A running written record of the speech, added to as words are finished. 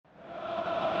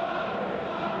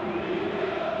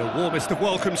The warmest of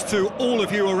welcomes to all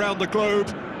of you around the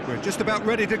globe. We're just about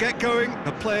ready to get going.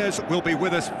 The players will be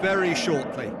with us very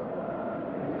shortly.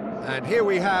 And here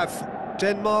we have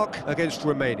Denmark against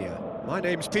Romania. My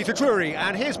name's Peter Drury,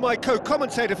 and here's my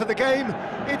co-commentator for the game.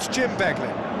 It's Jim Beglin.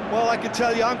 Well, I can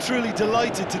tell you, I'm truly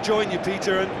delighted to join you,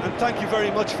 Peter, and thank you very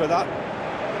much for that.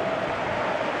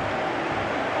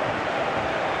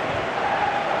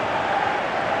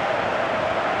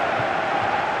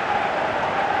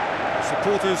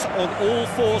 Supporters on all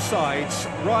four sides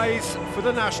rise for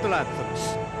the national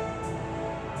anthems.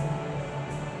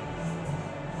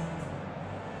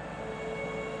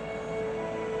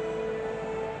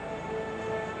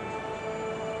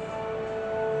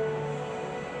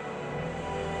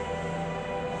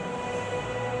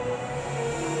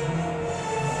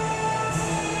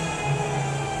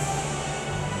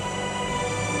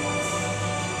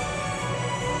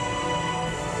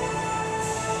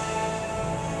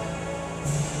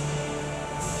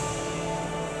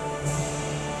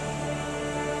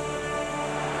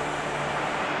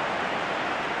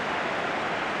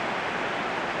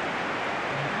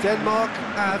 Denmark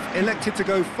have elected to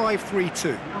go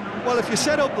 5-3-2. Well, if you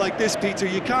set up like this, Peter,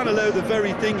 you can't allow the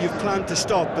very thing you've planned to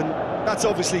stop, and that's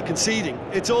obviously conceding.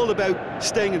 It's all about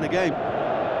staying in the game.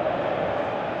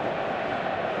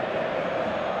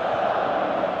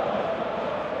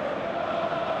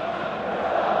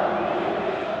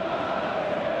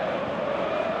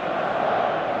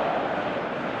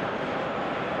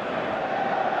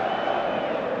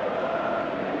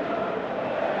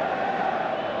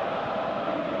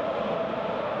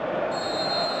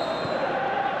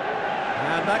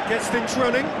 And that gets things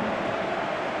running.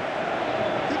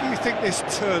 Who do you think this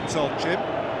turns on, Jim?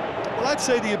 Well, I'd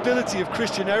say the ability of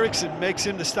Christian Eriksen makes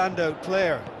him the standout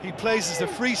player. He plays as a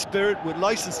free spirit with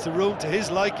licence to roam to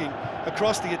his liking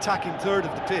across the attacking third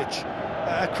of the pitch.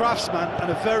 A craftsman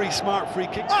and a very smart free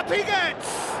kick. Up he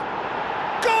gets!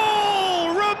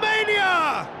 Goal!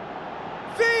 Romania!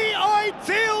 The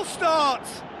ideal start!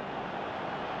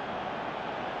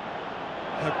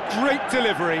 A great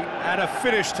delivery and a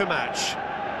finish to match.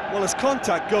 Well, as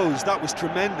contact goes, that was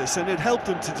tremendous, and it helped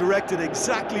him to direct it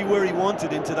exactly where he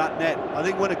wanted into that net. I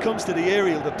think when it comes to the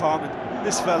aerial department,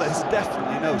 this fella is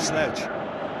definitely no slouch.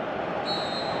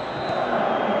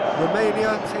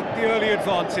 Romania take the early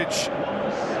advantage.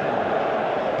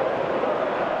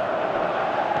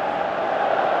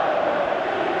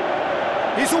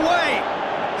 He's away!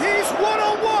 He's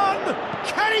one-on-one!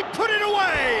 Can he put it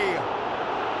away?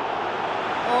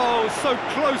 Oh, so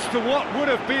close to what would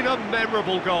have been a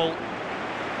memorable goal.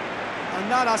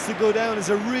 And that has to go down as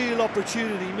a real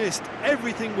opportunity missed.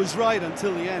 Everything was right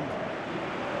until the end.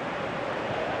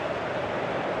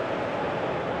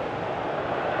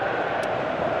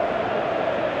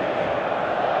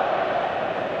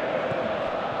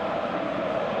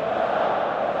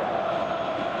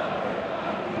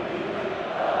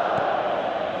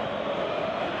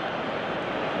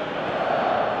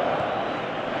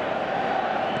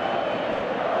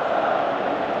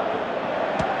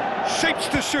 Shapes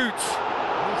to shoot.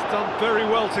 He's done very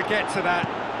well to get to that.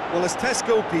 Well, as tests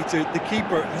go, Peter, the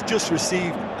keeper has just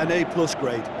received an A+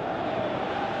 grade.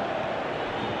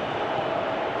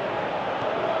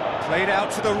 Played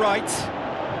out to the right.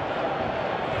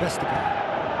 Vestergaard.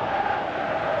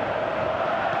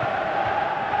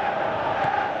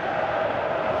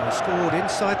 Scored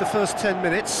inside the first 10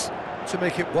 minutes to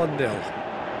make it 1-0.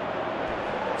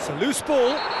 It's a loose ball.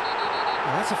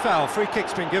 Oh, that's a foul. Free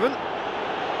kick's been given.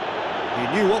 He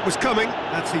knew what was coming.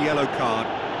 That's a yellow card.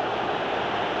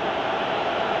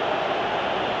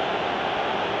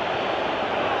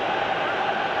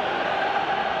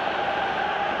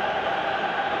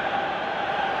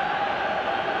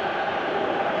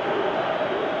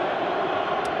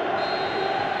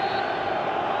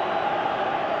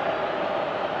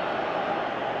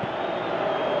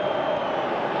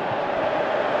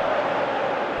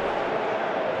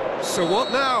 So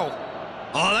what now?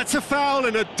 Oh, that's a foul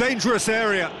in a dangerous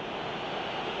area.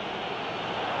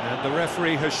 And the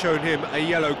referee has shown him a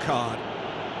yellow card.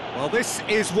 Well, this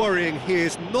is worrying. He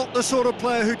is not the sort of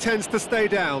player who tends to stay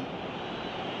down.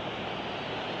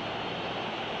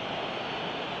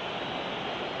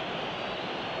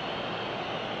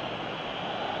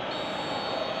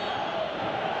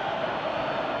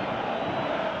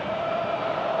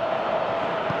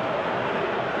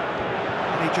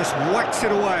 And he just whacks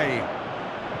it away.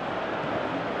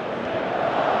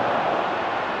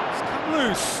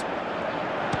 Loose.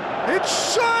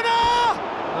 It's Schöner!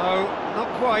 No, not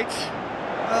quite.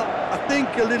 Well, I think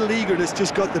a little eagerness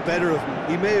just got the better of him.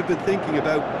 He may have been thinking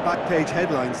about back page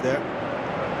headlines there.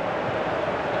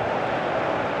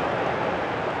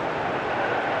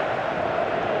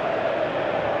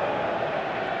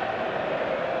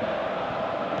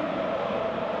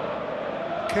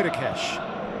 Kirikesh.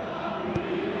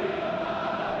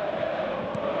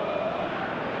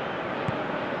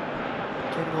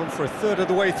 Getting on for a third of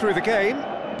the way through the game.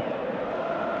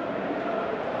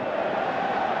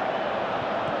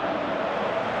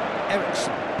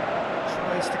 Eriksson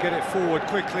tries to get it forward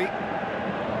quickly.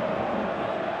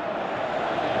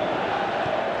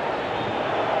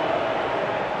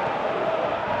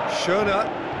 Schöner.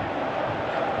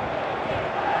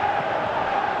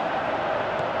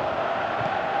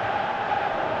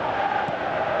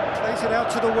 Plays it out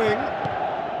to the wing.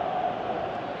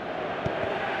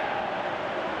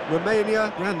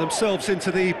 Romania ran themselves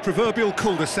into the proverbial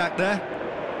cul-de-sac there.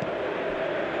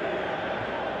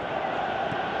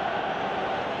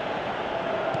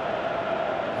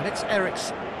 And it's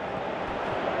Eriksson.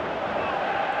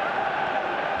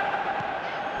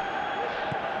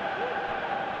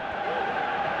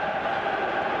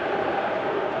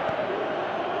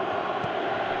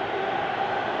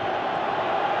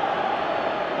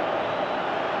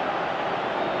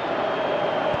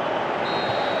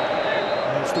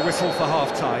 There's the whistle for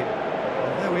half-time.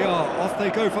 And there we are, off they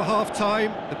go for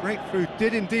half-time. The breakthrough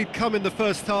did indeed come in the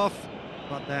first half,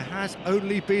 but there has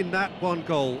only been that one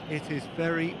goal. It is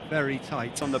very, very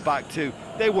tight. On the back too.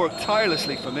 They work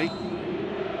tirelessly for me.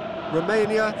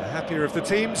 Romania, the happier of the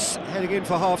teams, heading in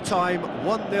for half-time,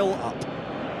 1-0 up.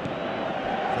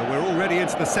 So we're already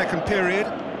into the second period.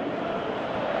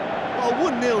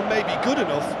 Well, 1-0 may be good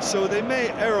enough, so they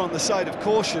may err on the side of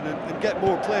caution and get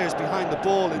more players behind the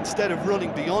ball instead of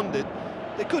running beyond it.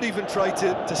 They could even try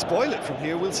to spoil it from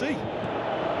here, we'll see.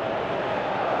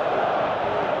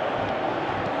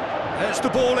 There's the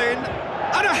ball in,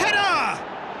 and a header!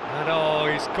 And oh,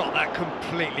 he's got that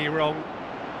completely wrong.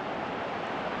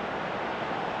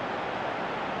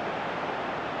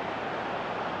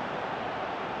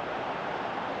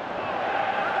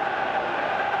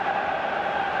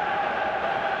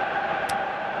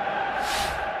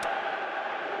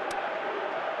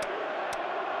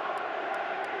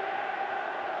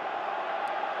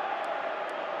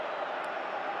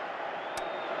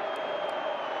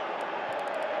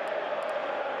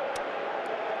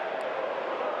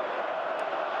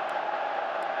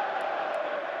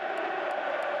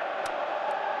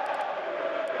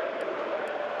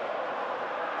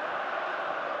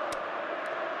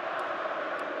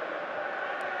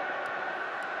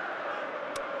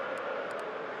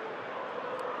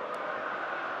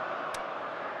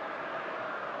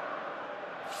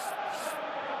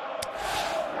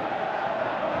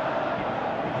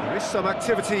 Some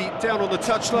activity down on the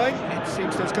touchline. It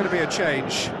seems there's going to be a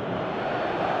change.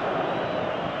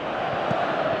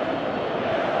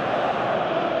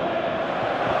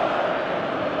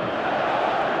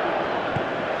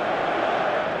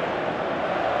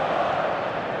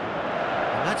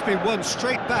 And that's been won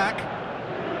straight back.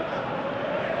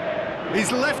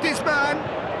 He's left his man.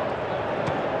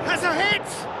 Has a hit!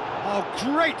 Oh,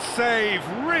 great save,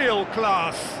 real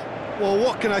class. Well,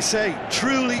 what can I say?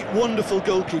 Truly wonderful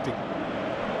goalkeeping.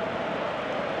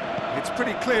 It's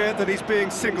pretty clear that he's being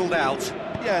singled out.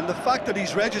 Yeah, and the fact that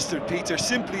he's registered, Peter,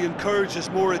 simply encourages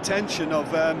more attention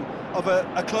of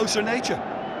a closer nature.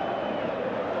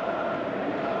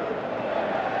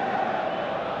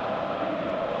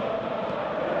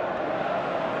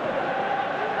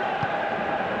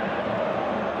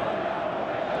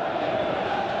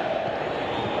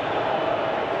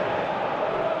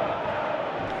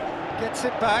 Gets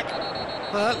it back.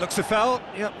 That looks a foul.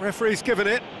 Yep, referee's given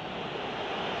it.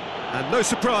 And no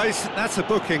surprise, that's a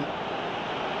booking.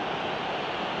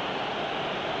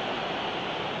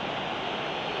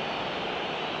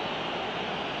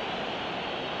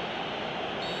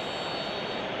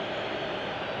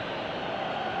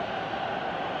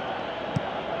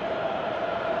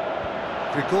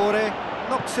 Grigore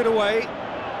knocks it away.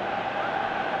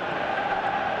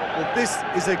 Well, this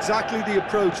is exactly the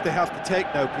approach they have to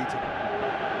take now, Peter.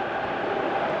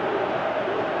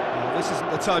 This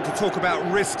isn't the time to talk about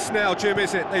risks now, Jim,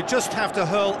 is it? They just have to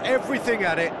hurl everything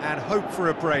at it and hope for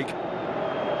a break.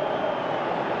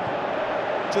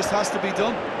 Just has to be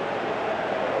done.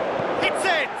 Hits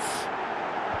it!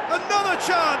 Another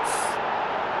chance!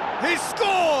 He's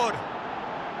scored!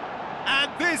 And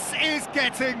this is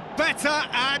getting better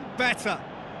and better.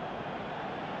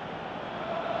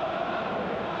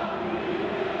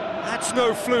 That's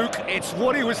no fluke, it's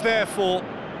what he was there for.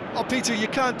 Oh, Peter, you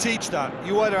can't teach that.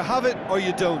 You either have it or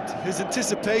you don't. His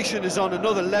anticipation is on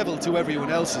another level to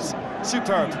everyone else's.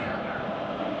 Superb.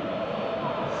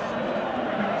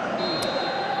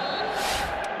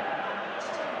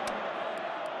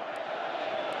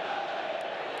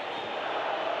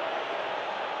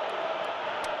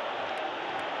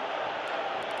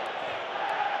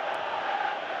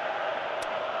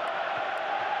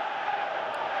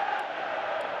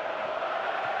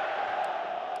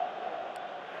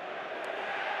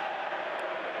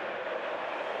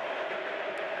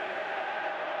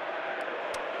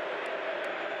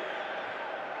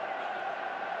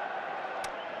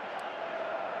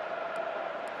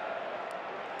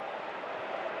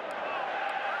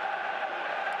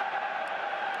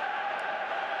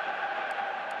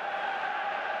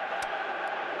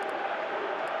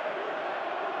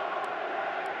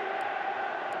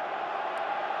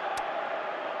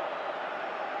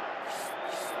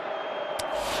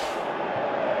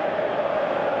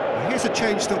 here's a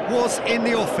change that was in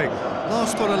the offing.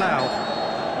 Last one allowed.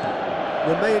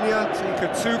 Romania take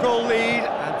a 2-goal lead,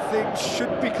 and things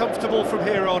should be comfortable from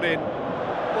here on in.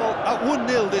 Well, at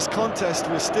 1-0 this contest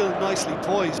was still nicely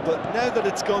poised, but now that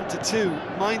it's gone to 2,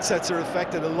 mindsets are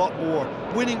affected a lot more.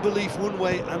 Winning belief one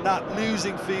way and that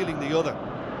losing feeling the other.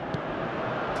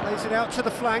 Plays it out to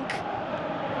the flank.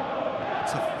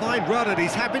 It's a fine run and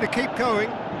he's happy to keep going.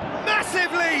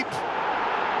 Massive leap!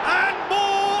 And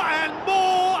more and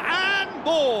more and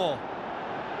more!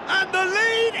 And the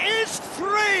lead is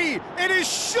 3! It is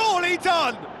surely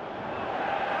done!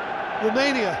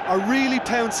 Romania are really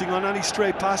pouncing on any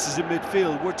stray passes in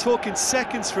midfield. We're talking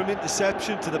seconds from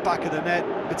interception to the back of the net.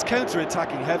 It's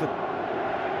counter-attacking heaven.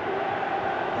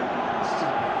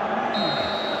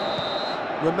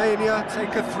 Romania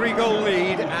take a 3-goal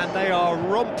lead and they are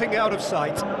romping out of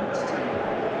sight.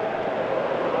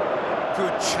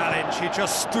 Good challenge, he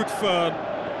just stood firm.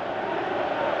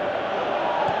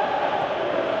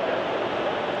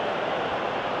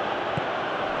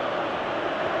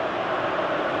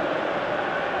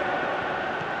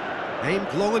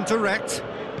 Aimed long and direct.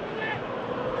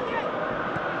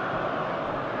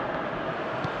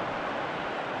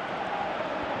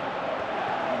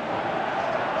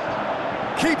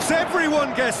 Keeps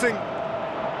everyone guessing.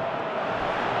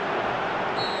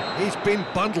 He's been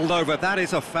bundled over, that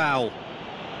is a foul.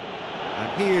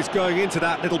 And he is going into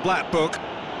that little black book.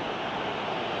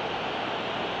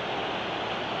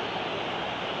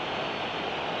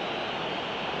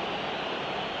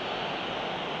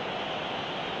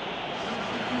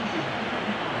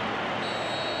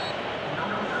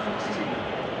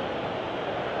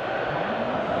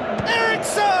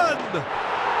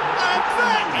 And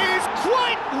that is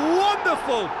quite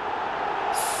wonderful!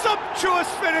 Sumptuous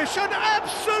finish, an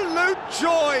absolute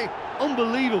joy!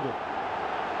 Unbelievable.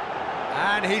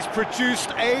 And he's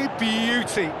produced a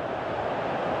beauty.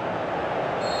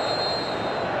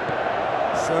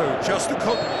 So, just a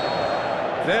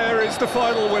there is the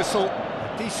final whistle.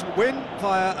 A decent win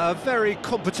via a very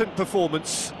competent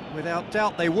performance. Without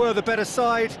doubt, they were the better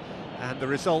side, and the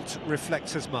result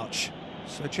reflects as much.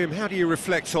 So, Jim, how do you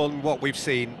reflect on what we've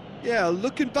seen? Yeah,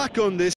 looking back on this,